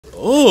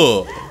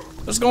Oh,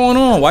 what's going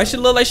on? Why she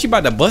look like she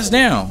about to bust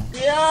down?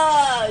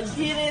 Yeah,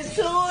 get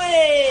into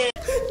it.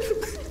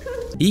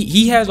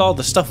 He has all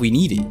the stuff we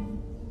needed.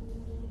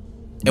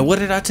 And what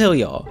did I tell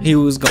y'all? He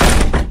was going.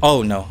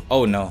 Oh no!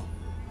 Oh no!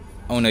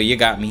 Oh no! You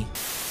got me.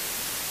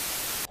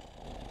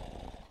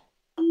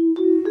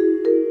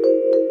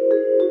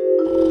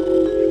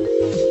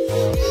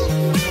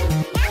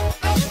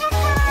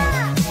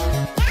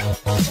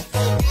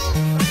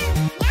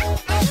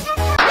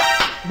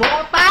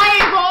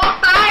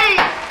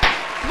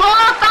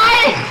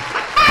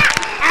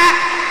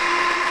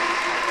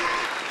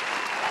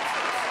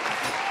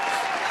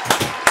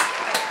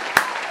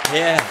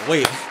 Yeah,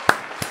 wait.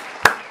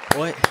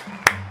 What?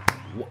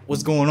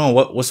 What's going on?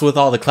 What's with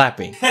all the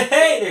clapping?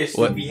 Hey there,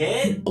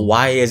 sleepyhead.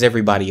 Why is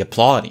everybody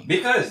applauding?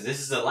 Because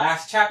this is the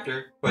last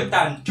chapter for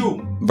Thần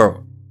Trùng.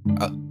 Bro,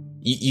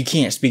 you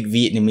can't speak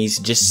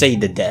Vietnamese. Just say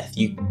the death.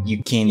 You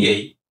can't.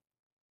 Gì?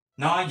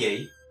 Nói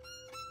gì?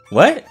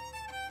 What?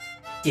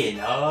 Trời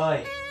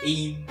ơi,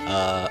 im.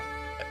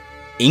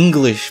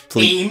 English,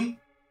 please. Im.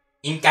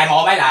 Im cài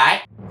mồm bay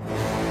lại.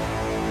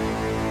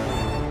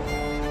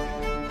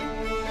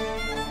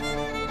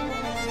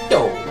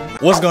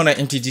 What's going on,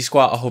 MTG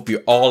Squad? I hope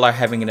you all are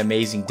having an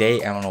amazing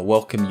day, and I want to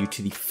welcome you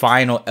to the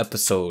final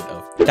episode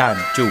of Thần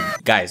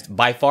Trùng. Guys,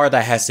 by far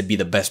that has to be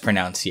the best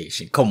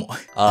pronunciation. Come on.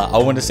 I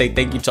want to say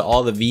thank you to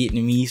all the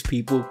Vietnamese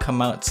people who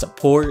come out and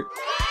support.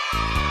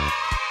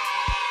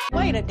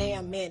 Wait a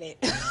damn minute.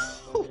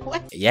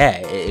 What? Yeah,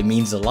 it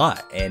means a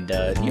lot, and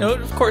you know,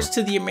 of course,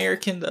 to the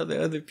Americans,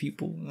 the other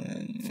people.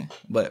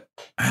 But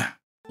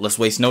let's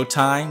waste no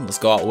time. Let's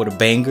go out with a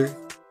banger.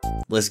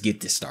 Let's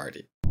get this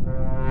started.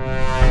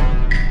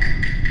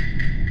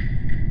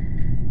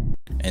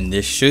 And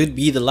this should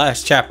be the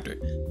last chapter.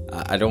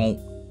 I don't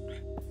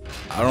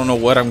know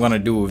what I'm gonna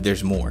do if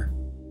there's more.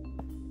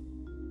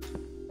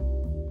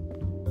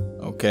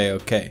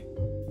 Okay.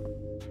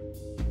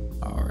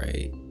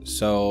 Alright,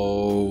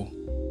 so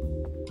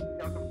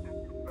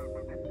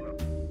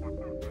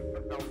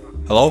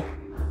hello?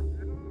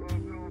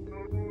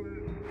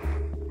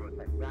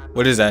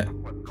 What is that?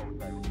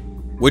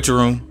 Which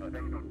room?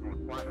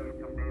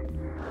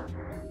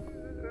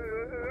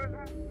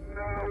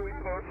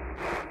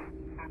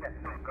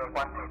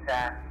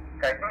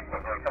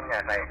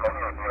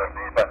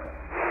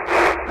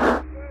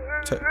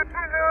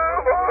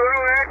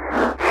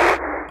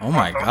 Oh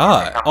my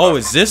god. Oh,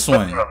 it's this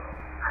one.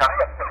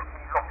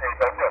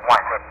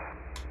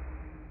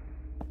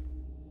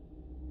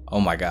 Oh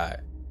my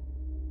god.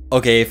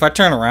 Okay, if I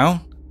turn around.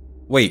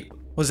 Wait,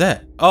 what's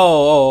that?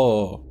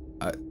 Oh.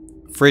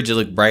 Fridge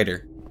look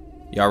brighter.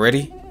 Y'all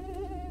ready?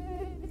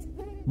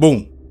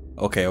 Boom.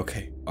 Okay.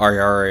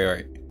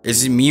 Alright.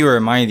 Is it me or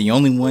am I the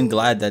only one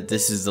glad that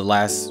this is the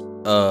last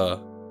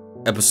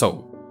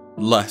episode?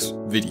 Last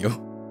video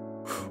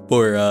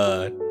for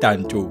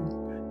Thần Trùng.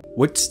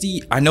 What's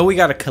the... I know we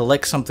gotta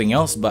collect something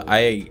else, but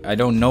I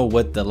don't know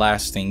what the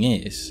last thing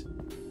is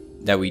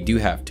that we do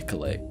have to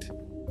collect.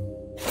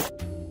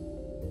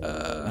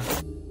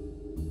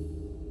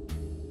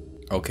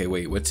 Okay,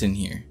 wait, what's in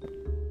here?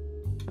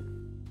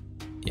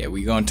 Yeah,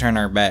 we gonna turn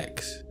our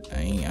backs.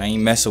 I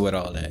ain't messing with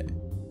all that.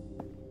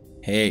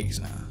 Heck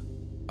nah.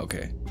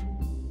 Okay.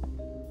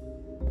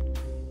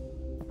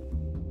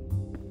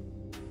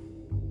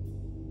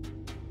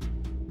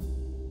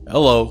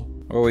 Hello.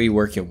 What are we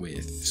working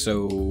with?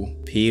 So,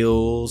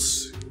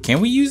 pills. Can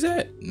we use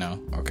that? No.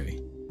 Okay.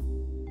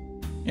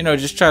 You know,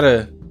 just try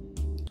to...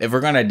 If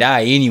we're gonna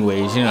die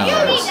anyways, you know.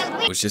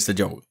 It was just a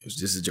joke.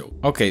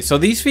 Okay, so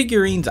these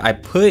figurines I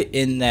put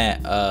in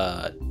that,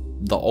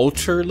 the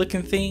ultra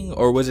looking thing,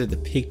 or was it the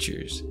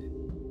pictures?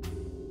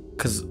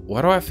 Because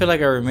why do I feel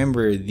like I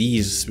remember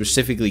these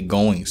specifically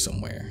going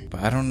somewhere? But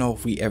I don't know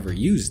if we ever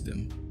used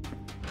them.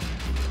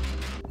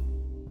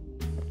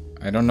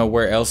 I don't know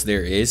where else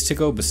there is to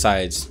go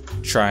besides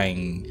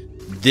trying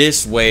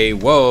this way.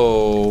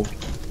 Whoa.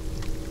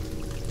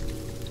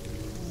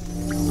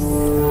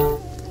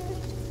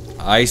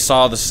 I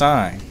saw the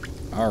sign.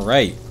 All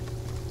right.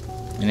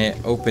 And it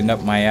opened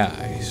up my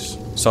eyes.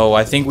 So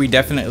I think we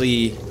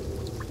definitely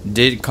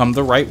did come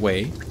the right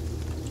way.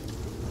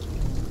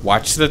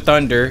 Watch the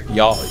thunder,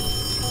 y'all.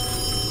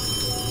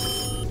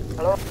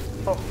 Alo.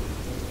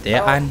 Để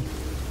anh.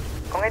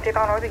 Có nghe thấy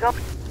tao nói gì không?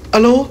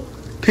 Alo,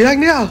 Thế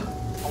Anh đấy à?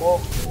 Alo.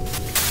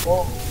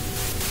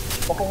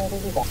 Tao không nghe thấy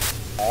gì cả.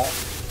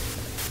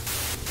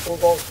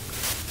 Tôi.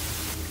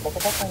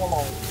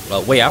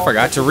 Wait, I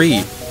forgot to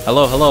read.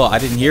 Hello, I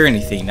didn't hear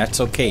anything. That's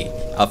okay.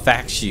 I'll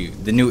fax you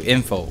the new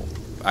info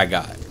I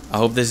got. I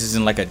hope this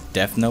isn't like a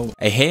death note.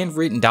 A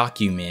handwritten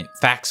document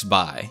faxed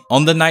by.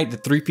 On the night the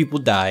 3 people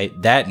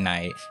died, that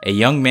night, a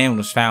young man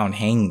was found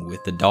hanging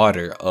with the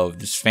daughter of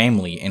this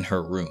family in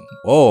her room.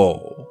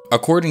 Oh.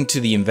 According to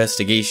the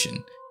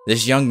investigation,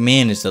 this young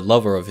man is the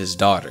lover of his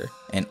daughter,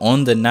 and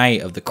on the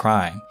night of the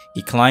crime,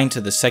 he climbed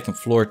to the 2nd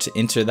floor to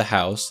enter the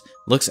house.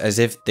 Looks as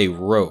if they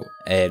wrote.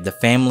 The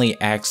family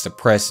asked the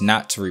press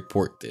not to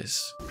report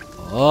this.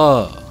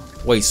 Oh.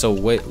 Wait, so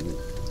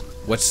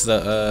what's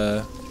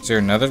the, is there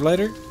another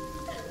letter?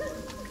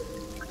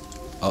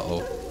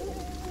 Uh-oh.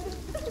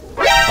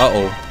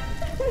 Uh-oh.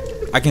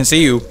 I can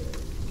see you.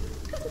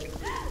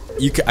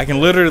 I can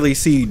literally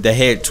see the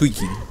head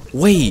tweaking.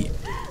 Wait.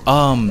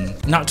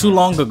 Not too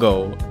long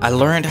ago, I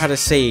learned how to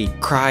say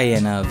cry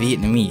in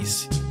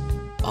Vietnamese.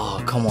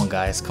 Oh, come on,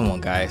 guys. Come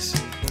on, guys.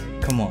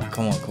 Come on.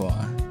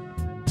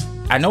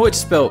 I know it's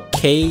spelled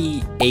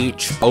K-H-O-C.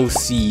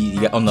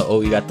 On the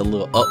O, you got the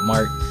little up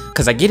mark.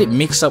 Because I get it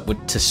mixed up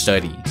with to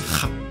study.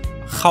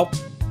 How?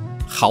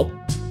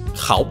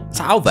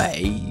 Sao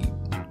vậy?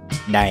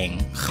 Dang.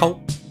 How?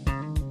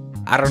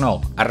 I don't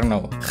know.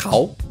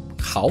 How?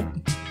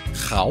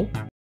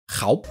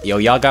 Yo,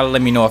 y'all gotta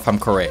let me know if I'm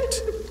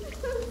correct.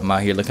 I'm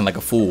out here looking like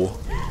a fool.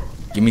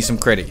 Give me some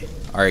credit.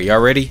 Alright, y'all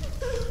ready?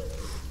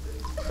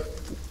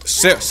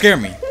 Scare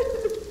me.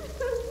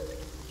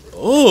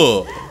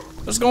 Oh,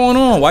 what's going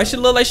on? Why she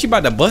look like she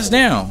about to bust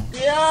down?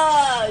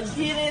 Yeah,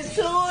 get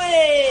into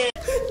it.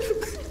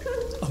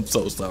 I'm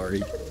so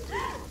sorry.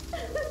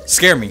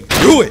 Scare me.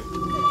 Do it.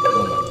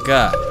 Oh my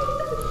god.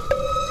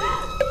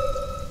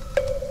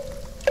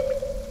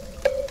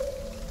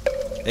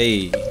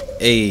 Hey.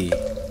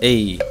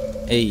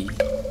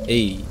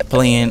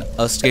 Playing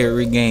a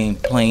scary game.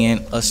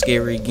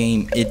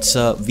 It's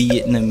a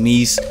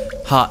Vietnamese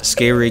hot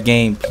scary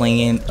game.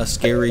 Playing a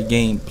scary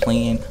game.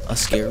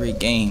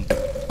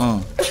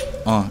 I'm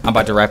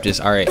about to wrap this.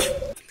 Alright.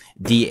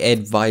 The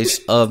advice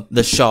of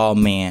the Shaw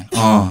man.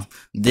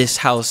 This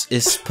house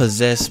is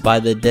possessed by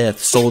the death,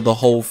 so the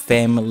whole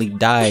family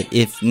died.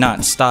 If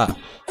not, stop.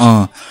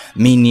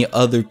 Many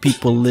other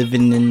people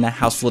living in the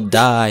house will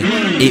die.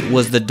 It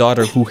was the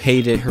daughter who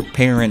hated her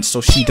parents,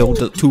 so she told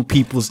the two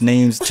people's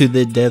names to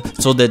the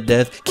death, so the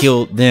death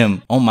killed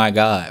them. Oh my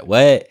god,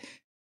 what?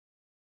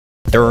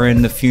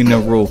 During the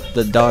funeral,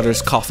 the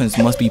daughter's coffins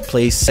must be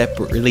placed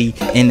separately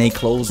in a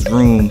closed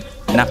room,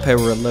 not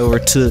parallel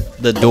to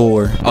the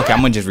door. Okay,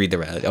 I'm gonna just read the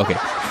rest. Okay.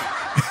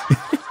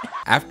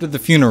 After the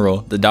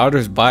funeral, the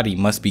daughter's body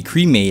must be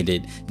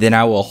cremated. Then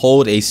I will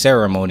hold a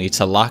ceremony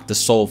to lock the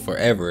soul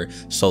forever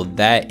so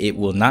that it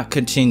will not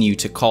continue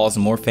to cause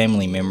more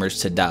family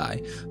members to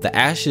die. The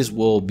ashes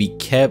will be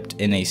kept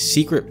in a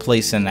secret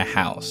place in the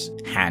house.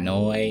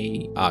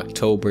 Hanoi,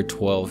 October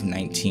 12,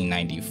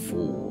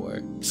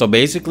 1994. So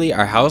basically,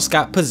 our house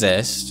got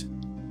possessed.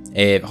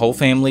 A whole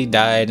family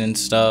died and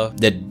stuff.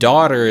 The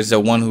daughter is the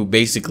one who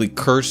basically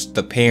cursed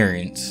the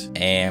parents.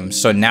 And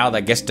so now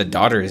I guess the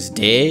daughter is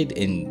dead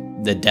and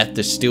the death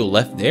is still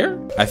left there?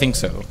 I think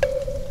so.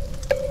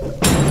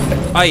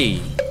 Aye.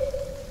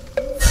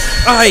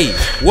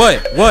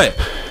 What?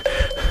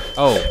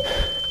 Oh.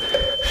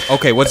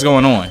 Okay, what's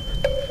going on?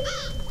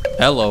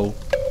 Hello.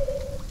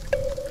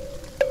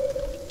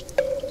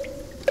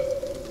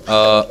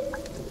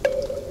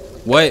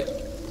 What?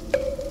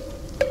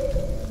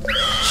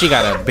 She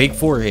got a big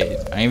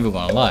forehead. I ain't even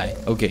gonna lie.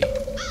 Okay.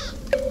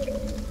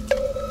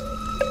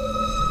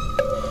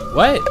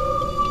 What?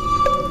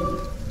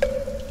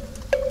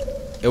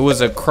 It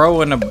was a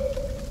crow and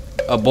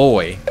a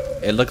boy.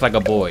 It looked like a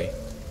boy.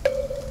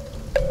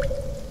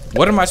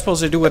 What am I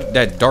supposed to do with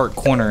that dark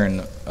corner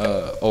in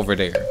over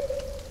there?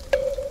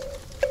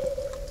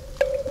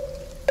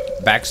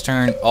 Back's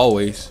turned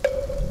always.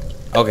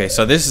 Okay,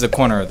 so this is the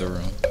corner of the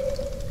room.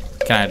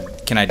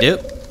 Can I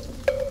dip?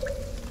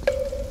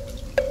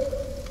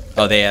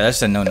 Oh, yeah,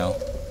 that's a no-no.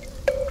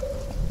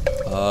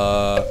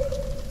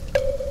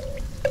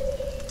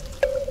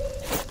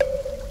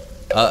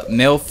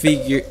 Male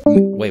figure.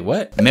 Wait,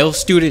 what? Male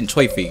student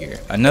toy figure.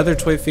 Another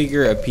toy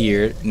figure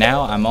appeared.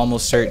 Now I'm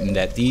almost certain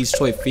that these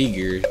toy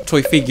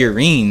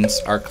figurines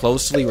are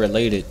closely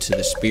related to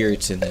the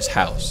spirits in this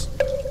house.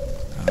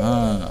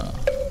 Ah,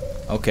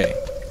 okay.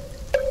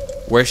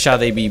 Where shall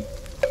they be?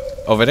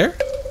 Over there?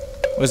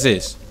 What's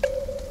this?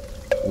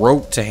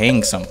 Rope to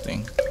hang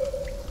something.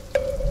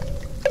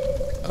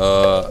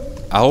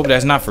 I hope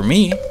that's not for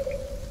me.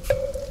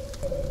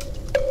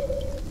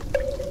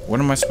 What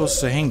am I supposed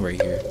to hang right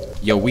here?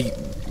 Yo, we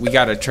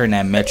gotta turn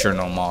that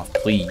metronome off,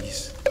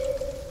 please.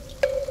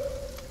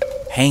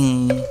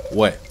 Hang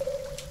what?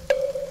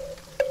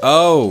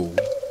 Oh.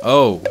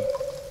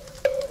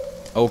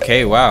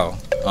 Okay, wow.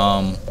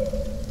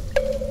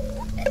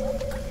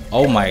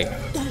 Oh my god.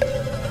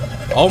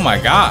 Oh my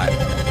god.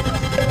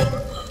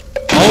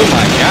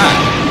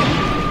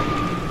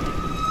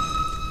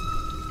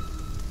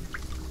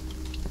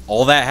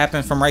 All that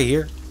happened from right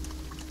here?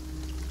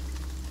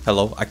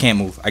 Hello? I can't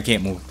move.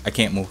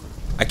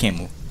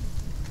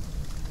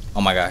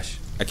 Oh my gosh.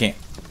 I can't.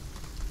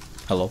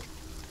 Hello?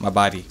 My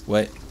body.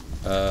 What?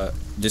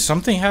 Did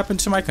something happen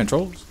to my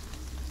controls?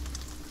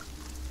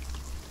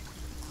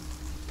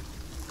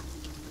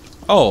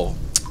 Oh.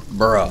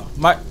 Bruh.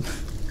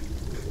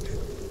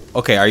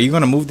 Okay, are you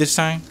gonna move this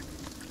time?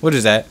 What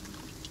is that?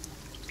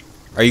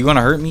 Are you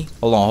gonna hurt me?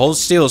 Hold on. Hold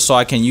still so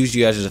I can use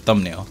you as a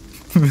thumbnail.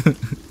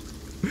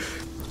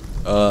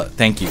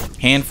 Thank you.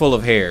 Handful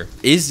of hair.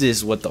 Is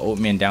this what the old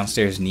man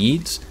downstairs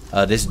needs?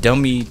 This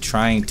dummy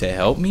trying to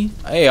help me?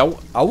 Hey,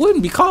 I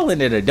wouldn't be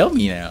calling it a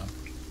dummy now.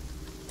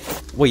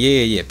 Well,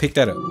 yeah. Pick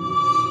that up.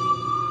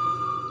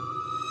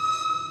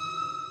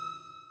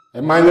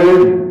 Em Mai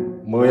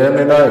Linh, mời em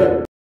lên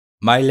đây.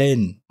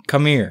 Mylin,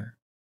 come here.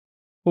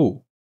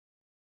 Who?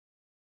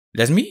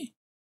 That's me?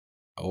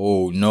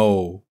 Oh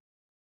no.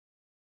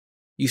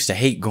 Used to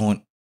hate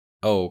going.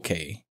 Oh,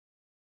 okay.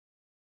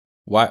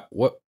 What?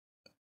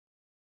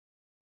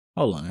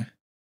 Hold on.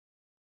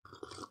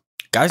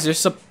 Guys, there's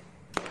some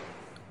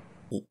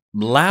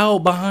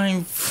loud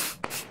behind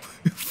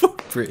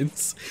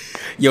footprints.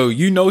 Yo,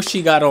 you know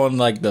she got on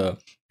like the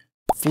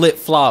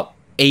flip-flop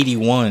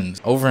 81s.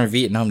 Over in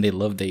Vietnam, they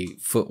love their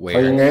footwear.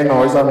 Thầy nghe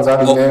nói rằng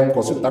gia đình em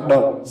có sự tác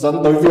động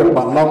dẫn tới việc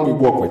bạn Long bị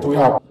buộc phải thôi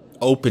học.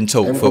 Open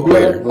toe Em có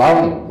footwear. biết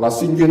Long là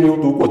sinh viên ưu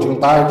tú của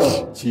trường tai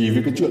không? Chỉ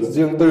vì cái chuyện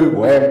riêng tư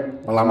của em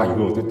mà làm ảnh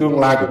hưởng tới tương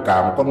lai của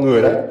cả một con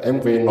người đấy.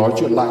 Em về nói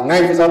chuyện lại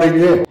ngay với gia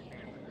đình nhé.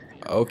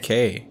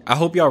 Okay. I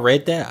hope y'all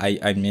read that.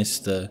 I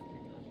missed the...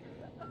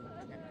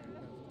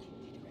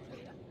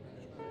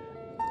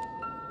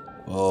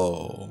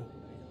 Oh.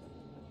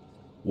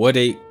 What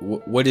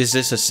is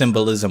this a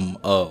symbolism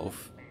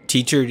of?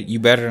 Teacher, you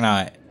better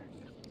not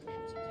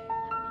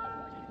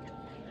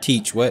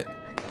teach what?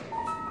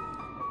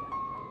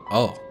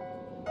 Oh.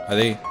 Are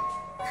they?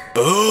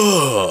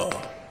 Ugh.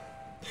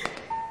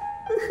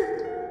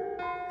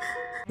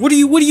 What are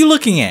you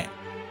looking at?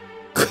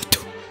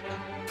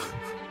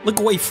 Look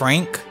away,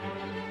 Frank.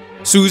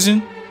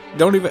 Susan.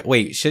 Don't even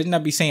wait. Shouldn't I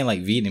be saying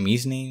like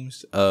Vietnamese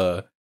names?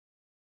 Tao?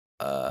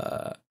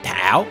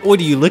 What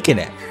are you looking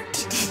at?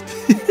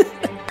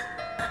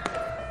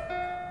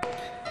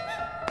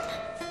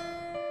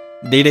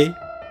 Dede?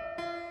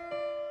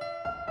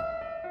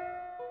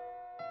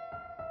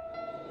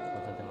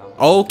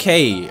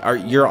 Okay,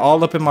 you're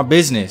all up in my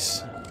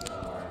business.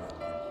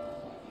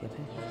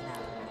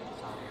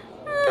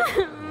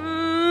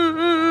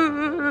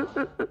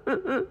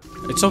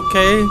 It's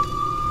okay.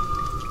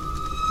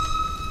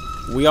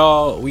 We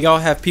all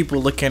have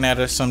people looking at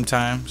us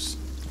sometimes.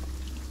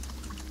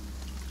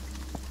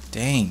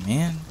 Dang,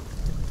 man.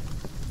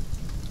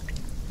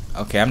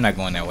 Okay, I'm not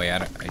going that way.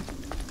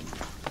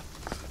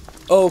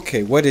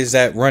 Okay, what is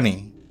that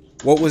running?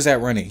 What was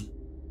that running?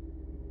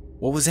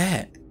 What was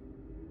that?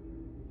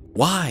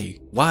 Why?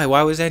 Why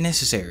was that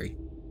necessary?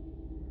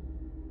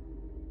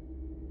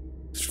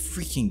 It's a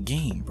freaking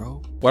game,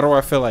 bro. Why do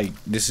I feel like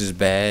this is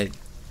bad?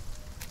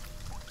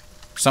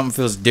 Something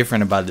feels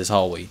different about this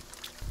hallway.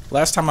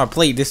 Last time I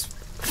played, this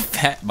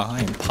fat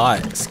behind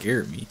pot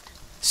scared me.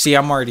 See,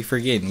 I'm already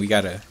forgetting. We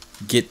gotta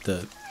get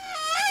the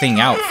thing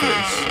out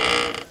first.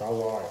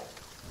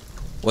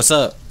 What's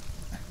up?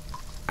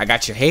 I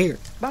got your hair.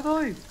 Bác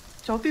ơi,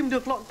 cháu tìm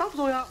được lọn tóc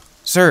rồi ạ.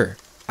 Sir,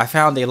 I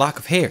found a lock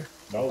of hair.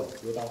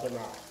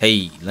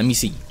 Hey, let me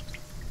see.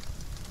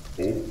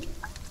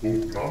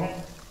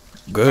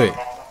 Good.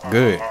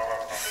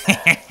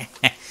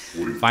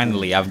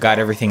 Finally, I've got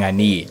everything I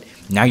need.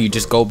 Now you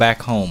just go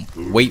back home.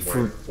 Wait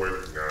for...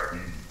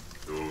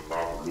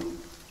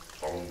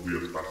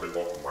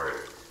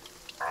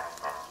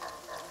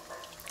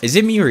 Is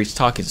it me or he's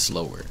talking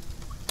slower?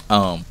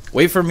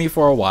 Wait for me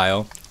for a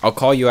while. I'll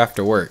call you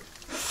after work.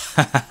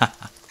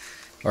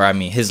 Or I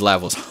mean, his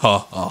levels.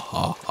 Yeah.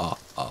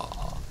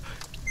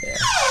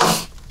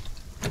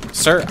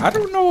 Sir, I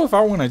don't know if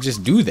I want to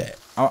just do that.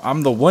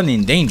 I'm the one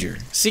in danger.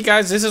 See,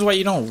 guys, this is why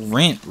you don't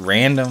rent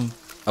random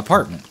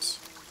apartments.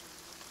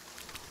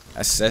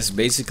 That's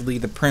basically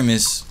the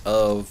premise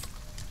of...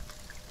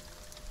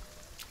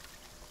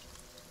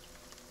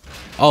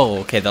 Oh,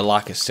 okay, the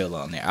lock is still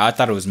on there. I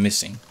thought it was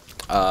missing.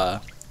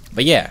 But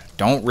yeah,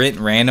 don't rent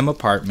random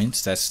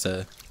apartments. That's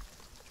the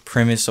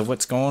premise of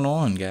what's going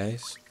on,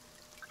 guys.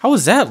 How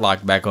was that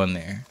locked back on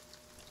there?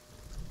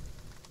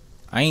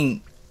 I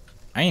ain't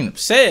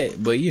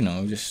upset, but you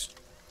know, just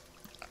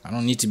I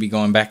don't need to be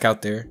going back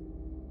out there.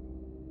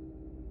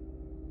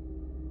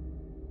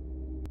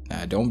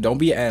 Nah, don't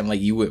be acting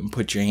like you wouldn't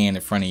put your hand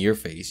in front of your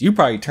face. You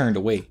probably turned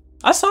away.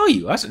 I saw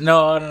you.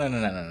 No.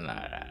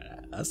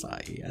 I saw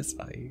you.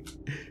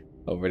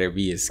 Over there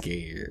being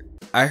scared.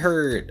 I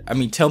heard, I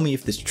mean, tell me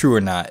if this is true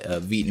or not,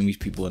 Vietnamese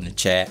people in the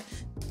chat,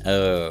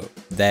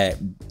 that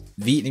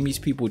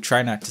Vietnamese people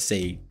try not to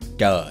say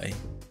die,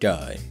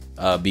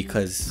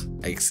 because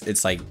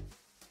it's like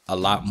a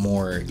lot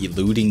more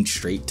eluding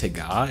straight to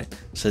God.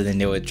 So then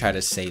they would try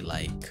to say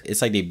like,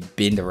 it's like they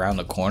bend around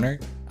the corner.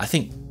 I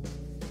think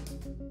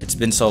it's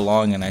been so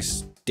long and I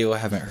still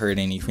haven't heard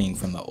anything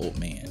from the old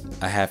man.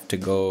 I have to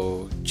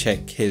go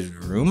check his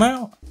room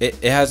out. It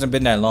hasn't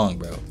been that long,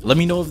 bro. Let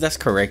me know if that's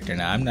correct or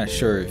not. I'm not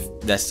sure if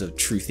that's the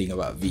true thing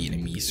about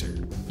Vietnamese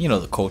or, you know,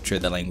 the culture,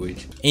 the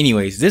language.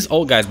 Anyways, this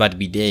old guy's about to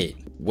be dead.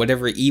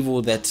 Whatever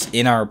evil that's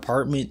in our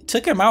apartment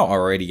took him out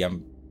already.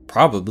 I'm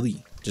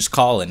probably just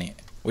calling it.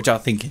 What y'all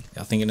thinking?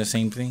 Y'all thinking the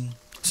same thing?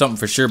 Something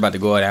for sure about to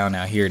go down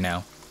out here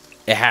now.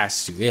 It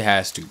has to,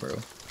 bro.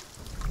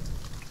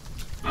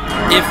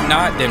 If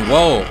not, then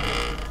whoa.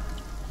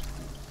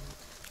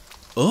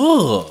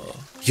 Ugh.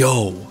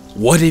 Yo,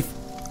 what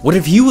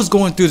if he was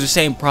going through the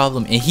same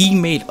problem and he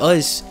made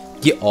us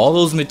get all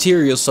those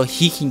materials so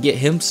he can get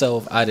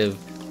himself out of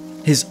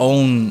his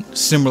own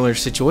similar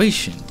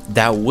situation.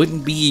 That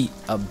wouldn't be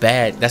a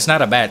bad, that's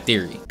not a bad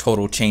theory.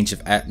 Total change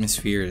of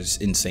atmosphere is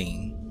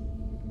insane.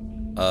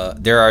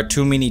 There are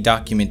too many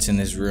documents in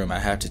this room. I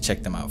have to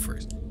check them out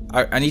first.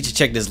 I need to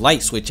check this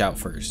light switch out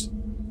first.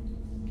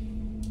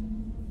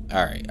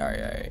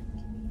 Alright.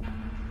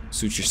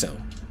 Suit yourself.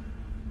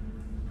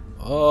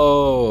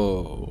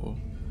 Oh.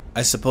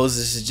 I suppose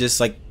this is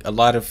just like a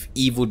lot of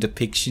evil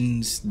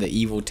depictions. The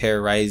evil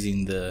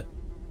terrorizing the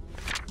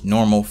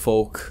normal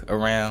folk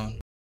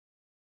around.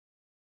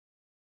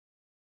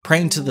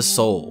 Praying to the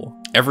soul.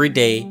 Every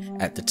day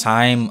at the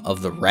time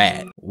of the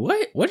rat.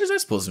 What is that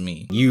supposed to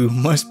mean? You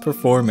must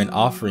perform an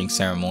offering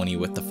ceremony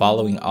with the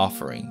following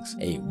offerings: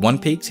 one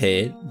pig's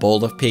head,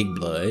 bowl of pig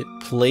blood,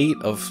 plate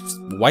of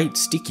white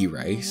sticky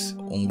rice,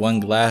 and 1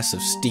 glass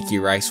of sticky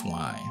rice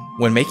wine.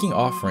 When making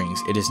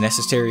offerings, it is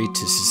necessary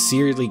to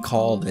sincerely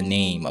call the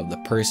name of the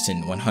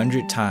person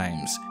 100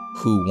 times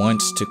who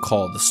wants to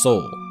call the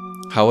soul.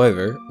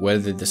 However,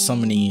 whether the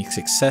summoning is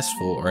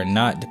successful or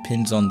not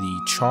depends on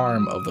the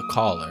charm of the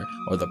caller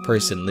or the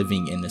person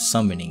living in the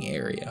summoning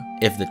area.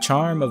 If the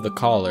charm of the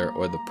caller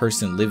or the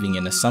person living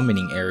in the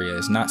summoning area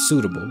is not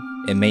suitable,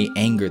 it may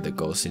anger the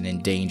ghost and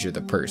endanger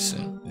the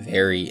person.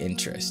 Very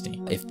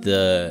interesting. If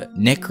the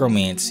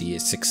necromancy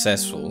is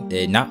successful,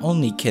 not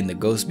only can the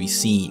ghost be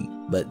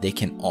seen, but they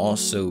can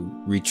also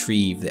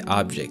retrieve the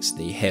objects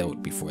they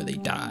held before they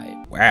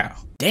died. Wow.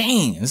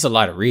 Dang, this is a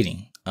lot of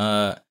reading.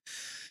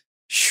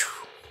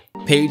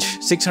 Page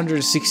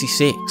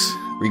 666.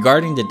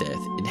 Regarding the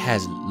death, it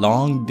has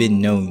long been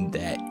known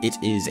that it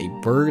is a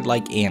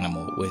bird-like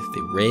animal with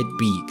a red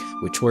beak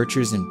which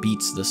tortures and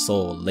beats the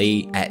soul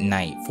late at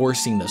night,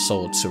 forcing the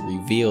soul to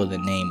reveal the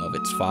name of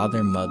its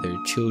father, mother,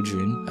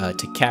 children,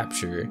 to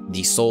capture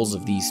the souls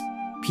of these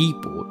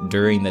people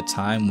during the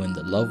time when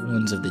the loved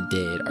ones of the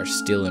dead are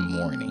still in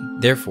mourning.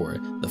 Therefore,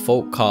 the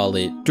folk call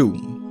it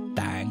Trùng,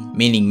 Tang,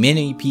 meaning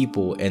many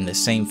people in the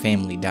same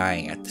family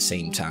dying at the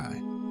same time.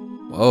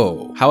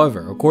 Whoa.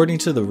 However, according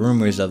to the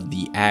rumors of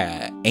the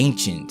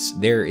ancients,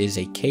 there is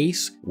a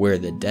case where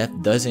the death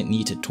doesn't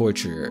need to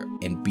torture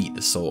and beat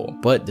the soul,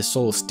 but the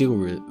soul still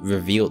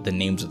revealed the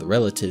names of the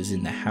relatives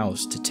in the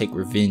house to take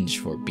revenge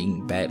for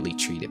being badly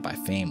treated by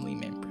family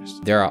members.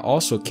 There are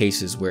also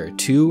cases where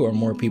 2 or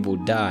more people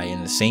die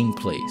in the same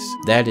place.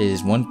 That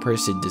is, one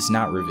person does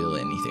not reveal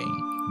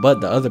anything,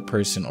 but the other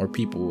person or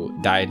people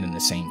died in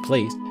the same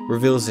place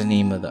reveals the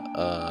name of the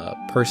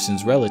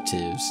person's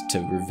relatives to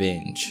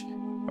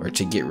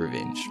get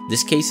revenge.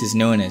 This case is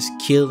known as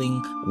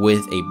killing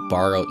with a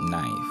borrowed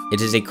knife.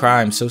 It is a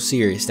crime so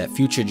serious that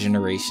future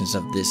generations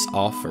of this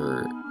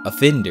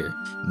offender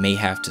may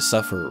have to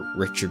suffer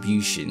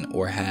retribution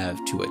or have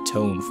to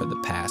atone for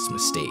past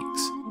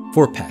mistakes.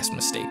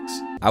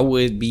 I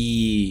would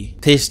be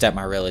pissed at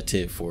my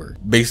relative for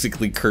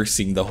basically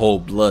cursing the whole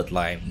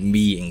bloodline,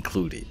 me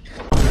included.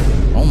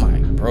 Oh my,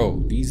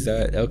 bro, these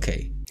are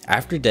okay.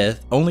 After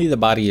death, only the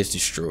body is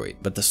destroyed,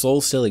 but the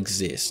soul still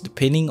exists.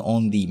 Depending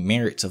on the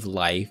merits of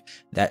life,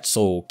 that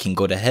soul can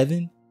go to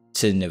heaven,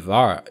 to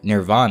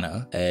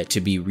nirvana,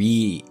 to be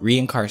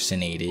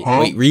reincarnated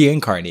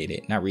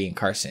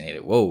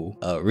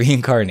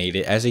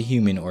as a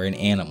human or an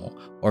animal,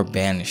 or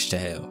banished to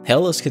hell.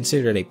 Hell is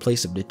considered a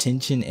place of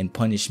detention and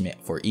punishment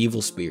for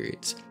evil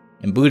spirits.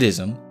 In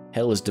Buddhism,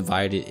 hell is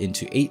divided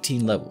into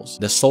 18 levels.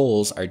 The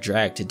souls are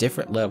dragged to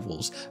different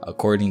levels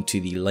according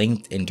to the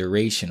length and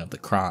duration of the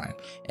crime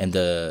and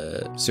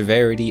the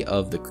severity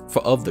of the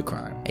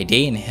crime. A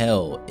day in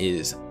hell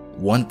is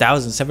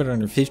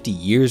 1,750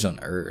 years on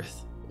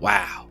earth.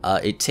 Wow.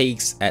 It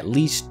takes at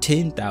least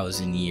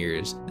 10,000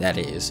 years, that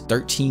is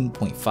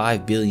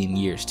 13.5 billion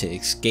years, to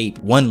escape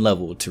one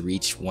level to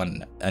reach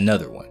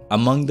another one.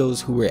 Among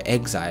those who were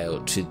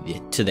exiled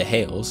to the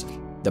hells,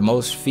 the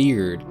most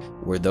feared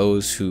were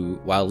those who,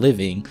 while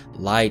living,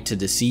 lied to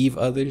deceive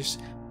others,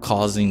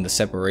 causing the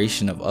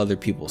separation of other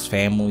people's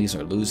families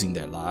or losing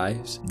their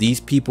lives. These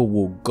people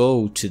will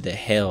go to the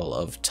hell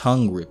of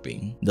tongue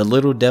ripping. The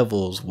little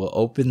devils will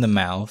open the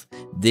mouth,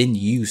 then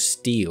use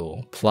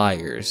steel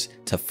pliers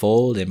to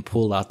fold and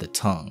pull out the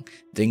tongue,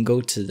 then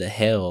go to the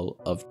hell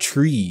of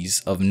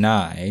trees of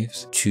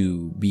knives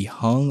to be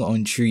hung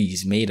on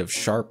trees made of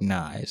sharp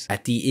knives.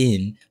 At the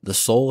end, the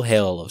soul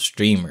hell of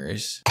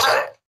streamers,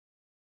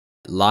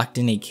 locked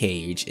in a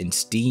cage and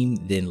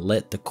steamed, then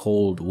let the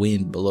cold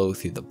wind blow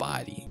through the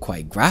body.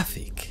 Quite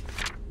graphic.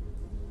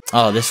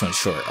 Oh, this one's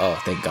short.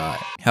 Oh, thank God.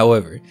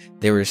 However,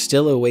 there is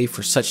still a way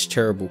for such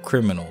terrible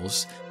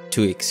criminals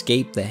to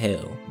escape the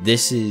hell.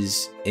 This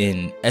is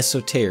an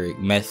esoteric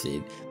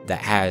method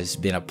that has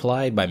been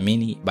applied by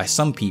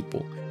some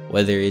people.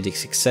 Whether it is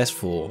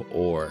successful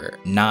or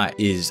not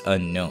is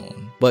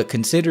unknown. But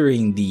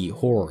considering the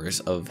horrors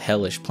of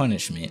hellish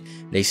punishment,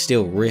 they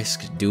still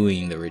risk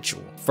doing the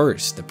ritual.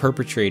 First, the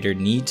perpetrator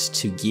needs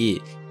to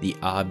get the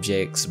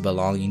objects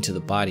belonging to the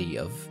body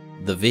of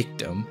the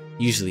victim,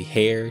 usually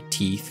hair,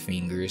 teeth,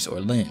 fingers, or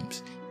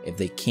limbs. If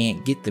they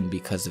can't get them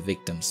because the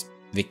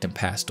victim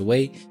passed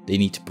away, they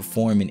need to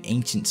perform an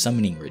ancient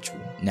summoning ritual.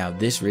 Now,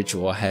 this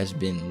ritual has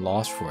been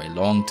lost for a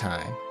long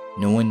time,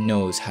 No one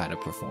knows how to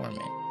perform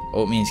it.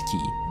 Old man's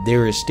key.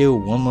 There is still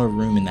one more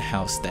room in the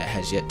house that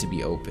has yet to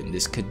be opened.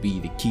 This could be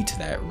the key to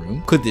that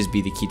room. Could this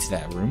be the key to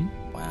that room?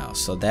 Wow,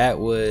 so that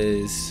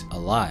was a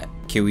lot.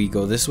 Can we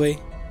go this way?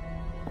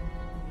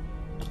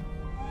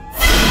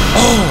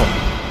 Oh!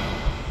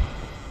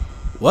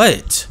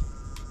 What?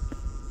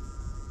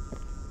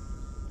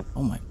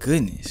 Oh my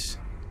goodness.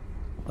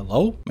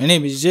 Hello? My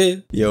name is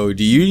Jill. Yo,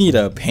 do you need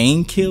a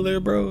painkiller,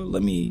 bro?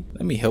 Let me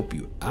help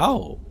you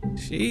out.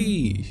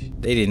 Sheesh.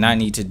 They did not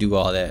need to do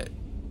all that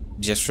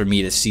just for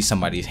me to see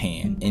somebody's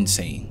hand.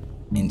 Insane.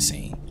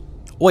 Insane.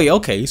 Wait,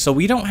 okay, so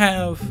we don't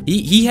have...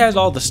 He has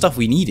all the stuff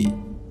we needed.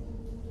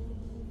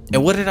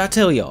 And what did I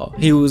tell y'all?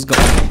 He was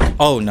going...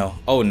 Oh no,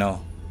 oh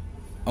no.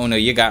 Oh no,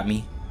 you got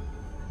me.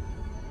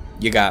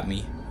 You got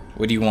me.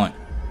 What do you want?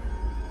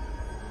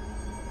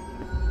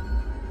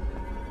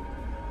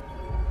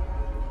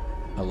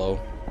 Hello?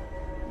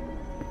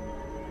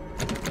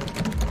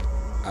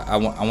 I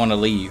want to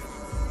leave.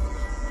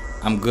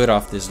 I'm good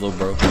off this, little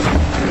bro.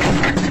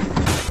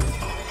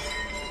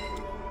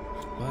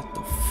 What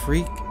the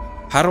freak?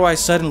 How do I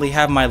suddenly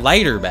have my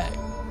lighter back?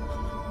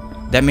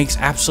 That makes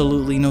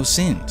absolutely no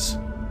sense.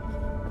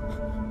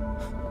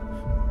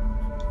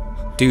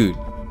 Dude.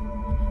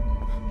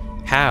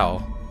 How?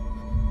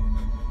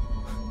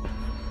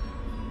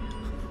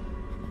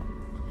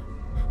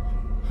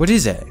 What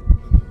is that?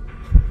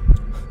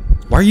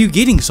 Why are you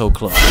getting so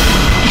close?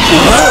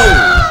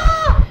 Whoa!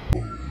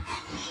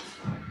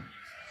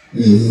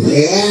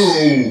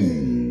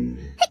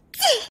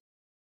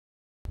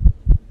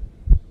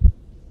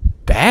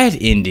 Bad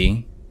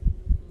ending?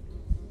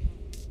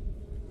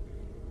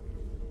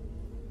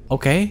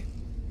 Okay.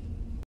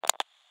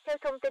 Theo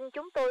thông tin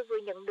chúng tôi vừa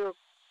nhận được,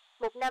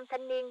 một nam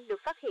thanh niên được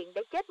phát hiện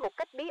đã chết một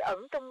cách bí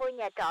ẩn trong ngôi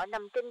nhà trọ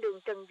nằm trên đường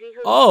Trần Duy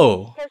Hưng.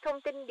 Theo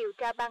thông tin điều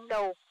tra ban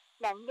đầu,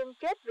 nạn nhân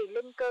chết vì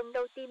lên cơn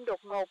đau tim đột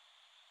ngột.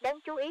 Đáng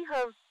chú ý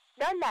hơn,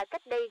 đó là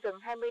cách đây gần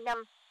 20 năm,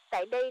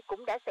 tại đây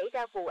cũng đã xảy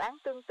ra vụ án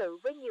tương tự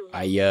với nhiều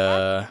nạn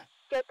nhân khác.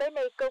 Cho tới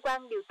nay cơ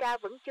quan điều tra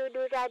vẫn chưa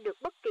đưa ra được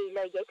bất kỳ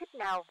lời giải thích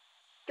nào.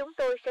 Chúng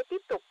tôi sẽ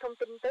tiếp tục thông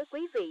tin tới quý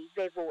vị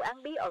về vụ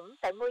án bí ẩn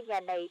tại ngôi nhà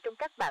này trong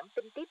các bản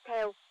tin tiếp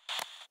theo.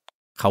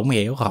 Không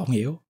hiểu.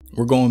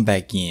 We're going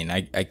back in.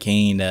 I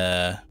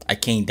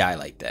can't die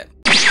like that.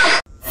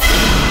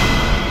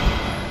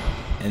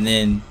 And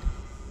then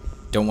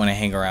don't want to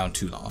hang around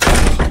too long.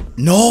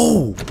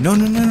 No.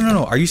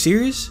 Are you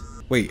serious?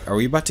 Wait, are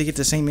we about to get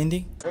the same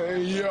ending?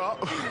 Yeah.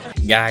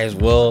 Guys,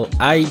 well,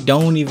 I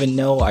don't even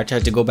know. I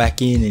tried to go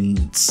back in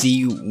and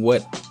see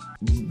what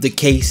the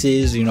case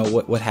is, you know,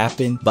 what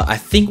happened, but I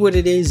think what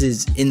it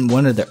is in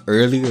one of the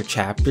earlier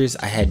chapters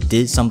I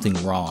did something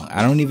wrong.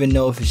 I don't even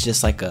know if it's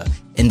just like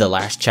in the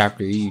last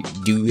chapter you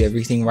do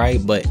everything right,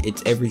 but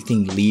it's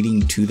everything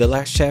leading to the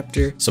last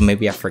chapter. So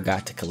maybe I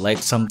forgot to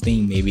collect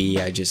something,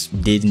 maybe I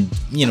just didn't,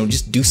 you know,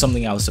 just do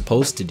something I was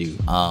supposed to do.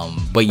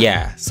 But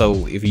yeah,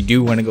 so if you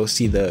do want to go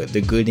see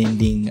the good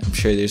ending, I'm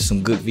sure there's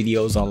some good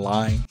videos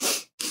online.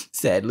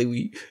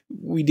 Sadly,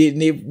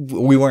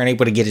 we weren't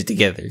able to get it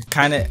together.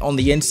 Kind of on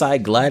the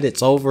inside, glad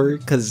it's over,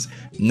 because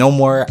no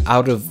more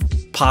out of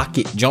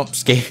pocket jump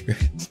scares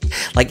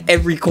like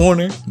every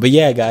corner. But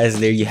yeah,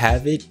 guys, there you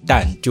have it.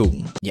 Thần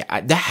Trùng.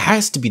 Yeah, that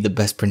has to be the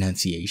best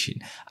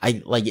pronunciation.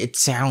 It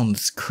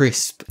sounds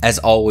crisp. As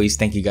always,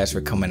 thank you guys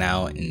for coming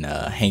out and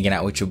hanging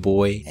out with your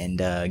boy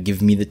and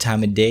giving me the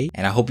time of day.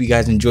 And I hope you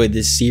guys enjoyed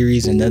this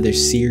series. Another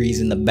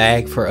series in the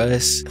bag for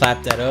us.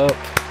 Clap that up.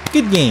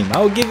 Good game. I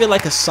would give it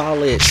like a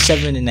solid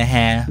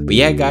 7.5. But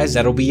yeah, guys,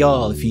 that'll be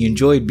all. If you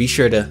enjoyed, be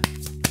sure to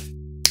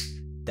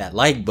that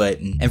like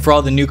button. And for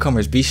all the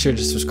newcomers, be sure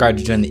to subscribe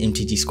to join the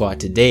MTG squad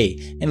today.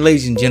 And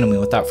ladies and gentlemen,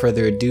 without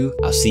further ado,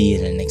 I'll see you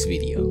in the next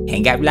video.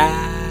 Hang up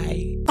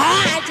live.